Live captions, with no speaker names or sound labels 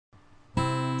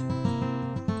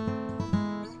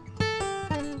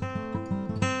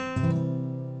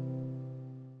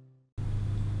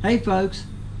Hey folks,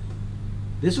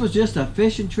 this was just a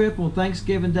fishing trip on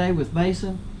Thanksgiving Day with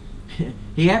Mason.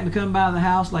 He happened to come by the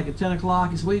house like at 10 o'clock.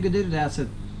 He said, what are you going to do today? I said,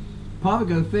 probably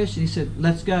go fishing. He said,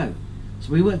 let's go.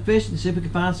 So we went fishing to see if we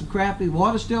could find some crappie.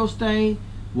 Water's still stained.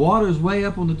 Water is way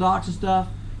up on the docks and stuff.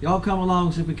 Y'all come along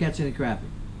and see if we catch any crappie.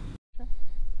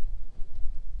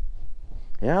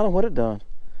 Yeah, I don't know what it done.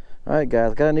 Alright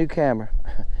guys, got a new camera.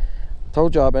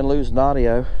 Told y'all I've been losing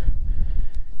audio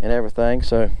and everything,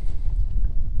 so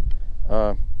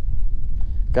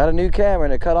got a new camera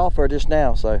and it cut off for just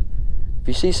now, so if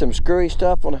you see some screwy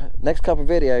stuff on the next couple of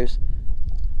videos,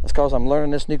 that's because I'm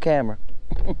learning this new camera.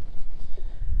 Got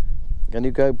a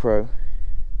new GoPro.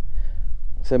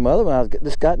 So my other one, I was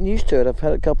just gotten used to it. I've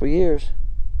had it a couple of years,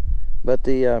 but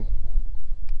I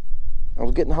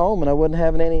was getting home and I wasn't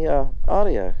having any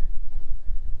audio.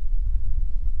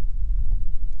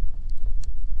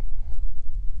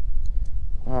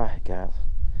 Alright guys,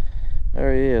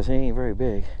 there he is. He ain't very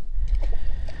big.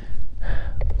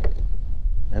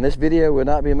 And this video will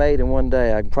not be made in one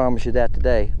day, I can promise you that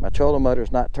today. My trolling motor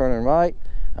is not turning right.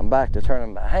 I'm back to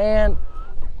turning by hand.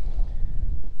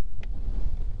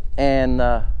 And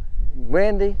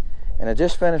windy, and it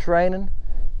just finished raining.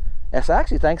 It's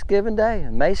actually Thanksgiving Day,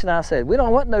 and Mason and I said, we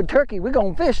don't want no turkey, we're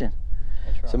going fishing.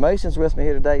 That's right. So Mason's with me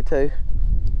here today too.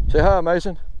 Say hi,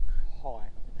 Mason.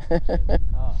 Hi.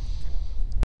 Oh.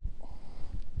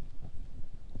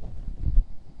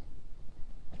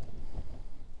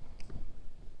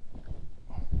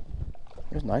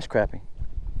 There's nice crappie.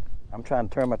 I'm trying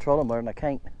to turn my trolling motor and I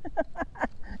can't.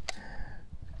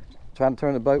 Trying to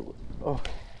turn the boat. Oh,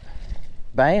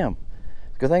 bam!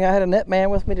 Good thing I had a net man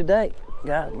with me today.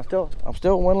 Guys, I'm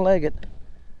still one-legged.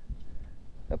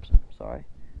 Oops, sorry.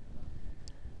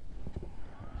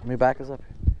 Let me back us up.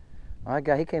 All right,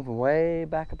 guy, he came from way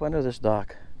back up under this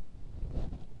dock.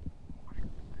 What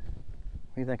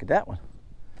do you think of that one?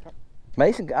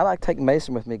 Mason, I like taking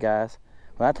Mason with me, guys.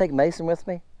 When I take Mason with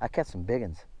me, I catch some big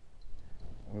ones.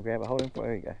 Let me grab a hold of him.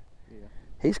 There you go. Yeah.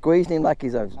 He squeezed him like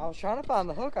he's a... I was trying to find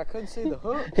the hook. I couldn't see the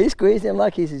hook. He squeezed him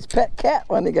like he's his pet cat,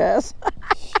 wasn't he, guys?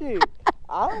 Shoot.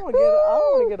 I don't want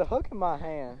to get a hook in my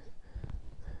hand.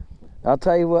 I'll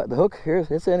tell you what, the hook here,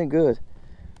 it's any good.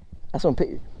 That's when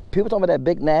people talking about that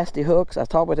big nasty hooks. I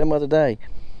talked about them the other day.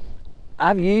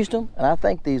 I've used them, and I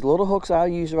think these little hooks I'll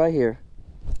use right here.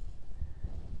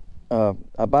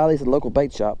 I buy these at the local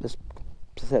bait shop. This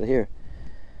set here.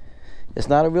 It's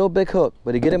not a real big hook,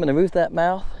 but you get them in the roof of that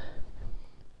mouth.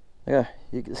 Yeah,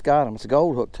 it's got them. It's a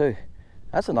gold hook too.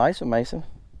 That's a nice one, Mason.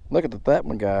 Look at that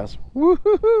one, guys.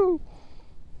 Woohoo!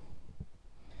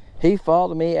 He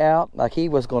followed me out like he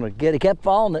was going to get it. He kept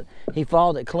following it. He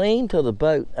followed it clean to the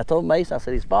boat. I told Mason, I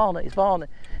said, he's following it, he's following it.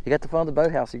 He got to front of the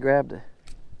boathouse, he grabbed it.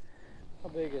 How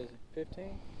big is he?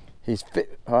 15?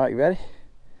 All right, you ready?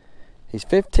 He's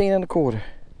 15 and a quarter.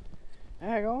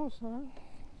 Hang on, son.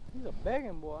 He's a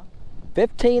begging boy.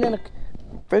 15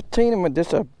 and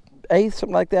just a eighth,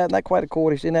 something like that. Not quite a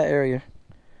quarter. He's in that area.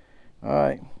 All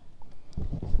right.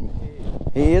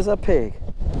 He is a pig.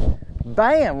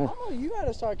 Bam! Oh, you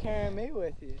gotta start carrying me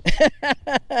with you.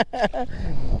 I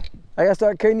gotta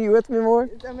start carrying you with me more?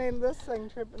 I mean, this thing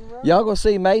tripping right. Y'all gonna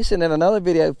see Mason in another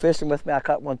video fishing with me. I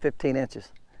caught one 15 inches.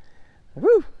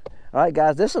 Woo! All right,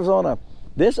 guys, this was on a,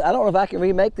 I don't know if I can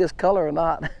remake this color or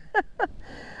not.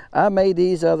 I made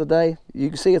these the other day. You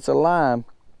can see it's a lime.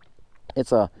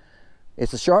 It's a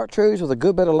chartreuse with a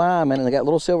good bit of lime in it, and they got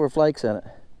little silver flakes in it.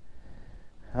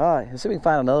 All right, let's see if we can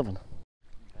find another one.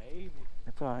 Baby.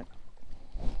 That's all right.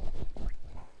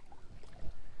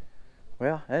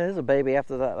 Well, that is a baby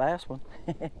after that last one.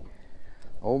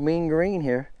 Old mean green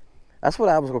here. That's what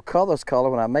I was going to call this color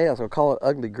when I made it. I was going to call it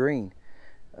ugly green.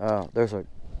 There's a,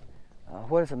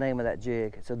 what is the name of that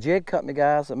jig? It's a jig company,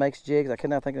 guys, that makes jigs. I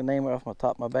cannot think of the name off the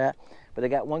top of my bat. But they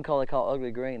got one color called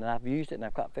ugly green, and I've used it and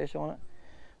I've caught fish on it.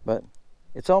 But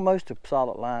it's almost a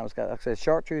solid lime. It's got, like I said,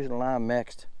 chartreuse and lime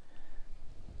mixed.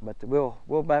 But we'll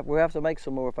have to make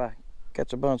some more if I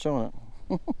catch a bunch on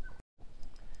it.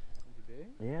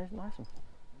 Yeah, he's a nice one.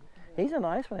 He's a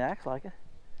nice one. He acts like it.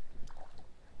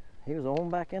 He was on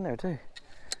back in there too.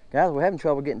 Guys, we're having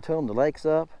trouble getting to him. The lake's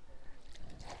up.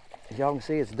 As y'all can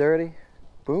see, it's dirty.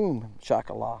 Boom,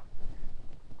 chocolate.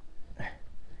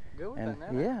 Good one, And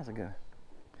that yeah, it's a good.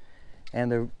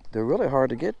 And they're really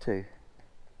hard to get to.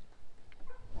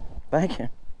 Thank you.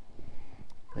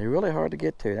 They're really hard to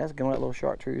get to. That's going that little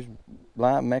chartreuse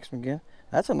lime mix again.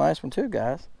 That's a nice one too,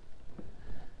 guys.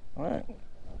 All right.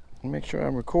 Make sure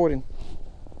I'm recording.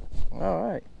 All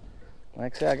right.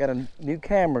 Like I said, I got a new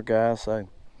camera, guys, so I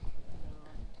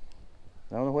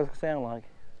don't know what it's gonna sound like.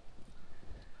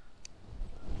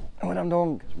 what I'm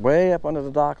doing is way up under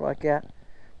the dock like that,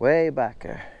 way back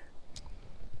there.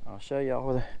 I'll show y'all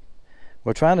where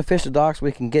we're trying to fish the docks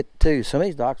we can get to. Some of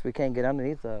these docks we can't get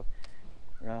underneath of.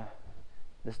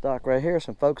 This dock right here,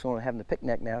 some folks are having a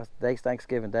picnic now. Today's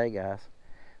Thanksgiving Day, guys.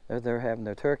 They're having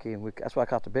their turkey, and that's why I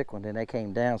caught the big one. Then they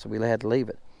came down, so we had to leave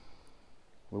it.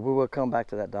 We will come back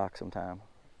to that dock sometime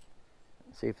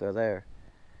and see if they're there.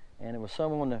 And there was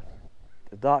someone on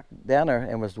the dock down there,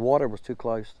 and the water was too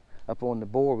close up on the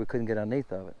board. We couldn't get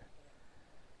underneath of it.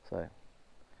 So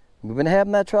we've been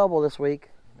having that trouble this week.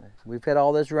 We've had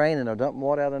all this rain, and they're dumping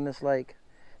water out in this lake.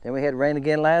 Then we had rain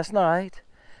again last night.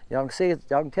 Y'all can see it,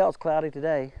 y'all can tell it's cloudy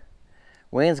today.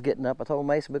 Wind's getting up. I told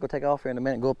Mason we're gonna take off here in a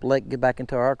minute, go up the lake, get back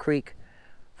into our creek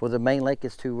before the main lake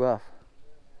gets too rough.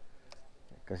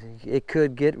 Because it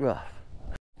could get rough.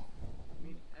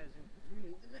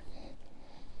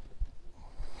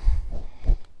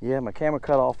 Yeah, my camera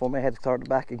cut off on me. I had to start it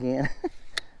back again.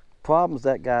 Problems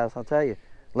that, guys, I'll tell you.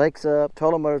 Lake's up,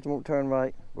 total motors won't turn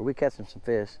right, but we catching some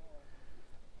fish.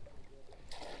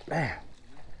 Bam.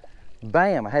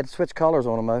 Bam, I had to switch colors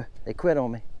on them though. They quit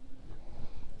on me.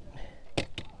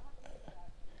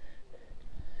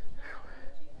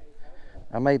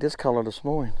 I made this color this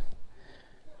morning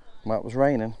while it was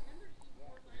raining.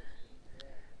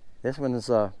 This one is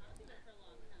the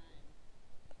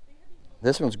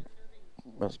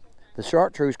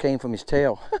chartreuse came from his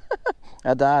tail.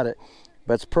 I dyed it,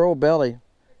 but it's pearl belly,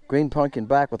 green pumpkin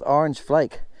back with orange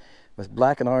flake, with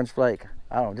black and orange flake.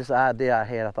 I don't know, just an idea I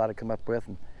had. I thought I'd come up with,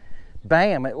 and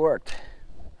bam, it worked.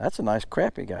 That's a nice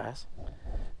crappie, guys.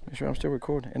 Make sure I'm still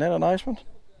recording. Isn't that a nice one?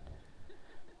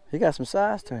 He got some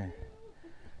size to him.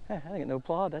 Hey, I didn't get no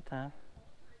plod that time.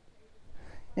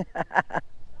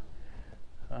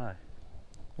 All right,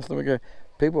 let's let me go.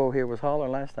 People over here was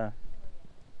hollering last time.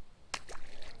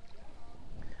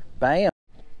 Bam.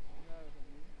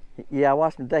 Yeah, I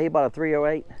watched him today. He bought a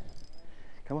 308.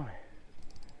 Come on.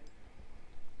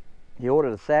 He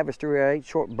ordered a Savage 308,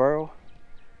 short barrel,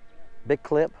 big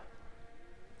clip.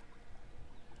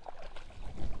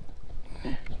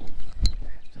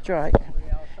 That's right. I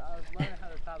was learning how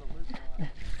to tie the loop on it.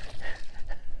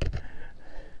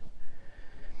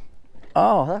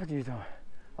 Oh, that's what you're doing.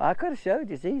 Well, I could have showed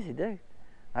you. It's easy to do.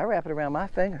 I wrap it around my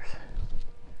fingers.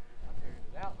 I figured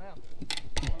it out now.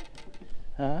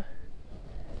 Huh?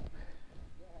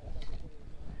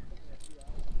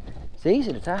 It's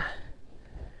easy to tie.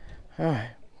 All right.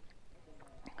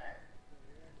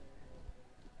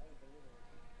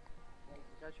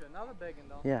 Got you another big one,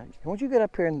 don't Yeah. Why don't you get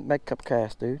up here and make a couple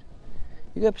casts, dude?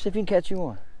 You go up and see if you can catch you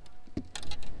one.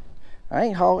 I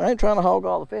ain't trying to hog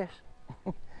all the fish.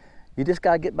 You just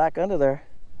gotta get back under there.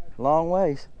 Long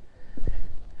ways.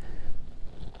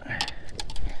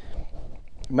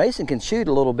 Mason can shoot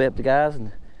a little bit, the guys,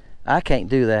 and I can't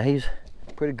do that. He's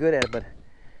pretty good at it, but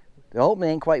the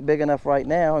opening ain't quite big enough right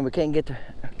now, and we can't get the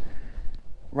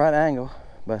right angle.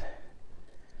 But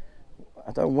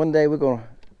I thought one day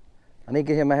I need to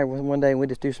get him out here one day and we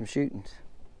just do some shootings.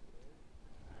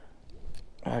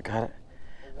 I got it.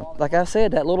 Like I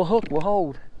said, that little hook will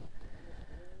hold.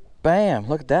 Bam,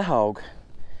 look at that hog.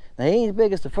 Now he ain't as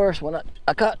big as the first one.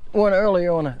 I caught one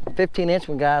earlier on a 15-inch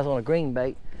one, guys, on a green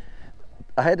bait.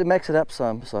 I had to mix it up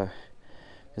some, so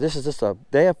this is just a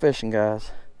day of fishing,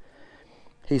 guys.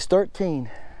 He's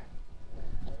 13.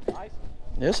 Nice.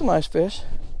 There's a nice fish.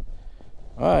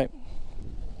 All right.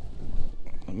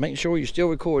 Making sure you're still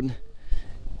recording.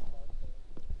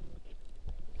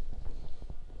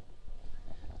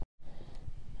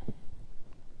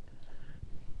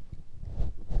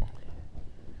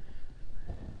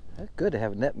 It's good to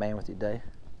have a net man with you today.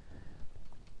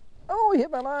 Oh, he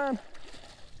hit my line.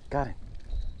 Got him.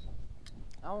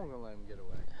 I wasn't gonna let him get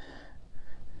away.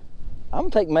 I'm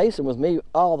gonna take Mason with me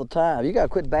all the time. You gotta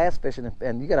quit bass fishing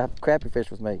and you gotta have crappie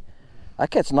fish with me. I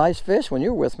catch nice fish when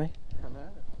you're with me. I know.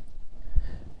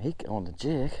 He on the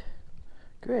jig.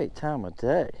 Great time of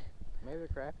day. Maybe the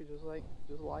crappie just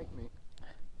like me.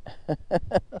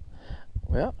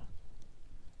 Well,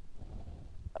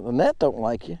 the net don't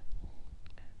like you.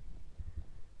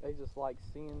 They just like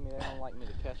seeing me. They don't like me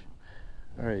to catch them.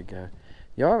 There you go.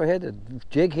 You ever had the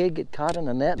jig head get caught in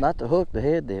the net? Not the hook, the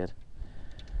head did.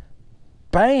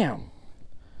 Bam!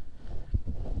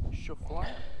 Shaflat.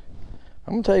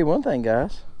 I'm gonna tell you one thing,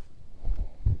 guys.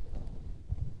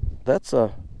 That's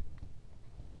a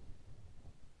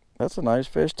nice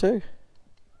fish too.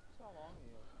 How long he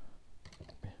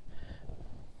is.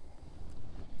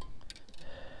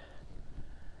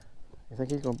 You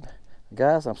think he's gonna?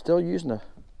 Guys, I'm still using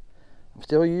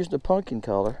the pumpkin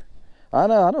color. I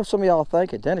know some of y'all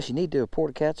thinking, Dennis, you need to do a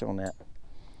porta catch on that.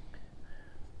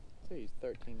 See, he's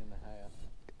 13 and a half.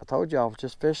 I told you I was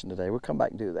just fishing today. We'll come back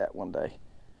and do that one day.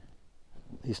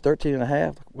 He's 13 and a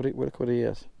half. Look what he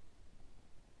is.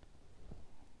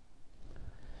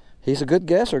 He's a good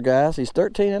guesser, guys. He's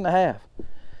 13 and a half.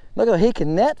 Look at him. He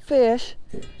can net fish,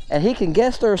 and he can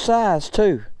guess their size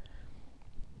too.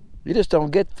 You just don't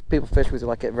get people fish with you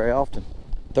like that very often.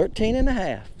 13 and a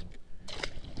half.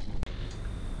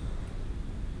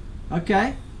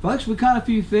 Okay, folks, we caught a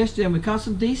few fish and we caught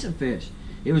some decent fish.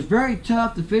 It was very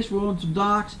tough. The fish were on some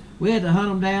docks. We had to hunt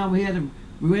them down.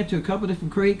 We went to a couple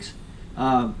different creeks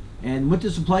and went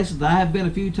to some places that I have been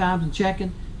a few times and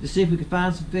checking to see if we could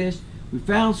find some fish. We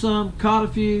found some, caught a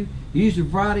few, used a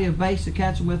variety of baits to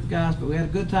catch them with, guys, but we had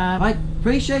a good time.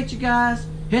 Appreciate you guys.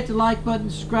 Hit the like button,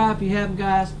 subscribe if you haven't,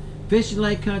 guys. Fishing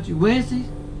Lake Country Wednesdays,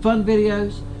 fun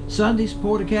videos. Sundays,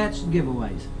 support a catch and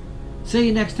giveaways. See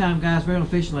you next time, guys. We're on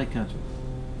Fishing Lake Country.